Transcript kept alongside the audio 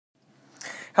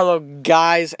Hello,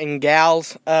 guys and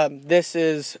gals. This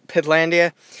is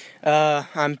Pitlandia.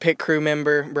 I'm pit crew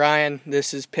member Brian.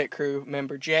 This is pit crew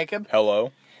member Jacob.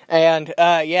 Hello. And,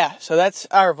 so that's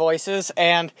our voices.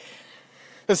 And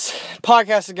this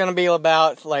podcast is going to be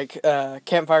about,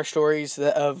 campfire stories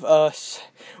of us,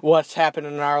 what's happened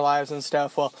in our lives and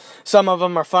stuff. Well, some of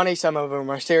them are funny, some of them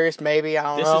are serious, maybe, I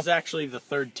don't know. This is actually the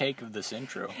third take of this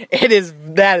intro.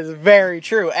 That is very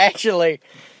true. Actually,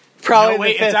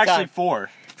 probably the fifth it's actually time. 4.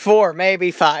 4,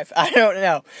 maybe 5. I don't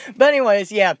know. But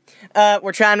anyways,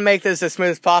 we're trying to make this as smooth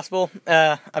as possible.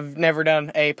 I've never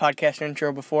done a podcast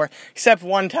intro before, except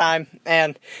one time,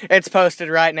 and it's posted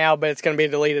right now, but it's going to be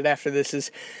deleted after this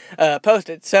is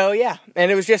posted. So, yeah,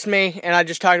 and it was just me, and I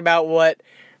just talked about what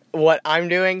I'm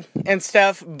doing and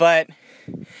stuff, but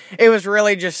it was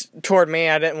really just toward me.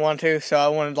 I didn't want to, so I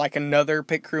wanted, another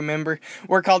pit crew member.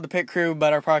 We're called the Pit Crew,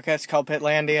 but our podcast is called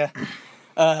Pitlandia.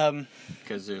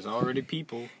 Because there's already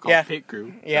people called Pit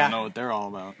Crew. Yeah. Don't know what they're all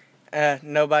about.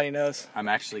 Nobody knows. I'm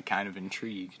actually kind of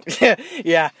intrigued.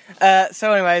 Yeah.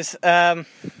 So anyways,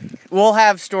 we'll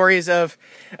have stories of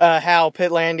how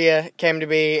Pitlandia came to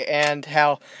be and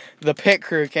how the Pit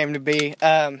Crew came to be.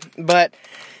 But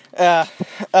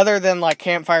other than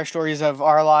campfire stories of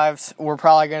our lives, we're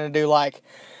probably going to do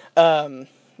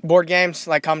board games,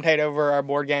 commentate over our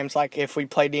board games, if we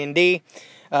play D&D.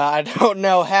 I don't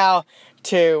know how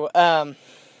to,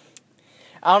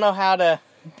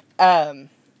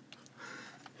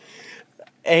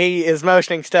 he is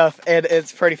motioning stuff, and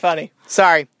it's pretty funny.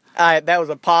 Sorry, that was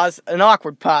a pause, an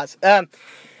awkward pause. And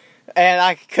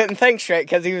I couldn't think straight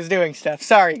because he was doing stuff.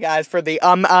 Sorry, guys, for the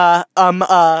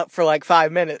for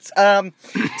 5 minutes.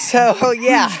 So,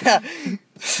 yeah.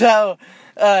 So,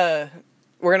 we're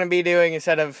gonna be doing a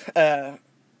set of,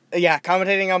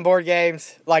 commentating on board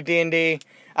games, like D&D.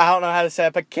 I don't know how to set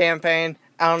up a campaign.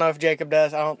 I don't know if Jacob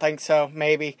does. I don't think so.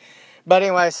 Maybe. But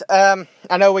anyways, I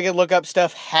know we could look up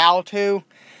stuff how to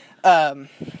set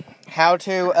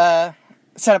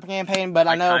up a campaign, but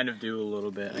I know... I kind of do a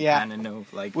little bit. I kind of know,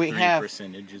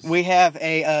 percentages. We have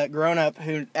a grown-up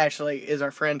who actually is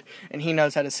our friend, and he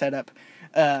knows how to set up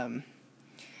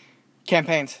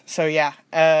campaigns. So, yeah,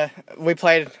 we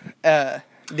played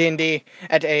D&D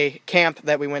at a camp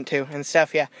that we went to and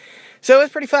stuff, yeah. So, it was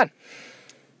pretty fun.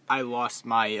 I lost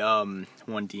my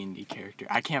one D&D character.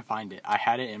 I can't find it. I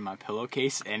had it in my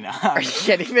pillowcase, and are you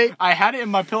kidding me? I had it in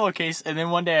my pillowcase, and then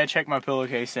one day I checked my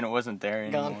pillowcase, and it wasn't there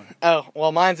anymore. Gone. Oh,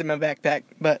 well, mine's in my backpack.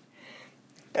 But,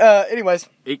 anyways,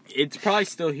 it's probably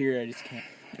still here. I just can't.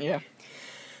 Yeah.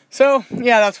 So,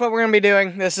 yeah, that's what we're gonna be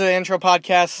doing. This is an intro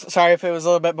podcast. Sorry if it was a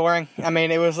little bit boring. I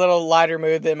mean, it was a little lighter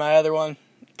mood than my other one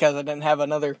because I didn't have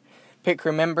another pit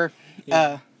crew member.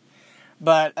 Yeah.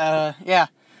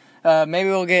 Maybe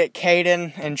we'll get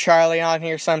Caden and Charlie on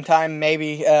here sometime.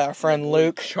 Maybe our friend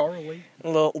Luke. Charlie.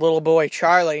 Little boy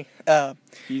Charlie.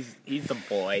 He's the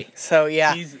boy. So,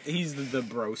 yeah. He's the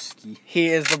broski. He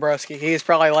is the broski. He's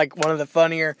probably, one of the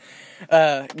funnier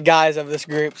guys of this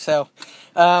group. So,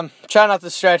 try not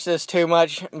to stretch this too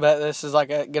much, but this is,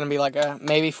 going to be, a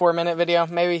maybe 4-minute video.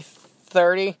 Maybe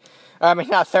 30. I mean,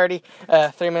 not 30,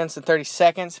 3 minutes and 30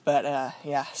 seconds, but,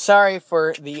 yeah, sorry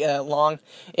for the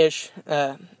long-ish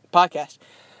podcast.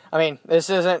 I mean, this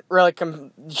isn't really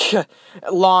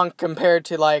long compared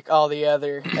to, all the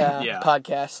other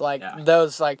podcasts.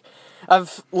 Those,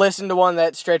 I've listened to one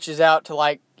that stretches out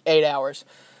to, 8 hours.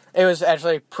 It was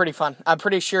actually pretty fun. I'm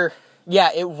pretty sure,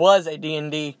 it was a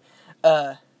D&D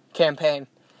campaign.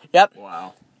 Yep.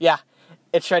 Wow. Yeah,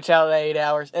 it stretched out to 8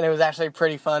 hours, and it was actually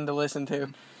pretty fun to listen to.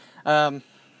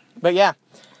 But yeah,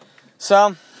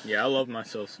 so yeah, I love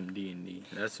myself some D&D.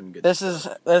 That's some good. This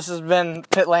has been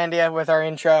Pitlandia with our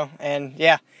intro, and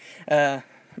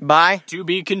bye. To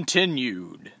be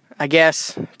continued. I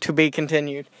guess to be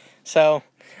continued. So,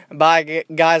 bye,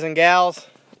 guys and gals.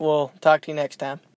 We'll talk to you next time.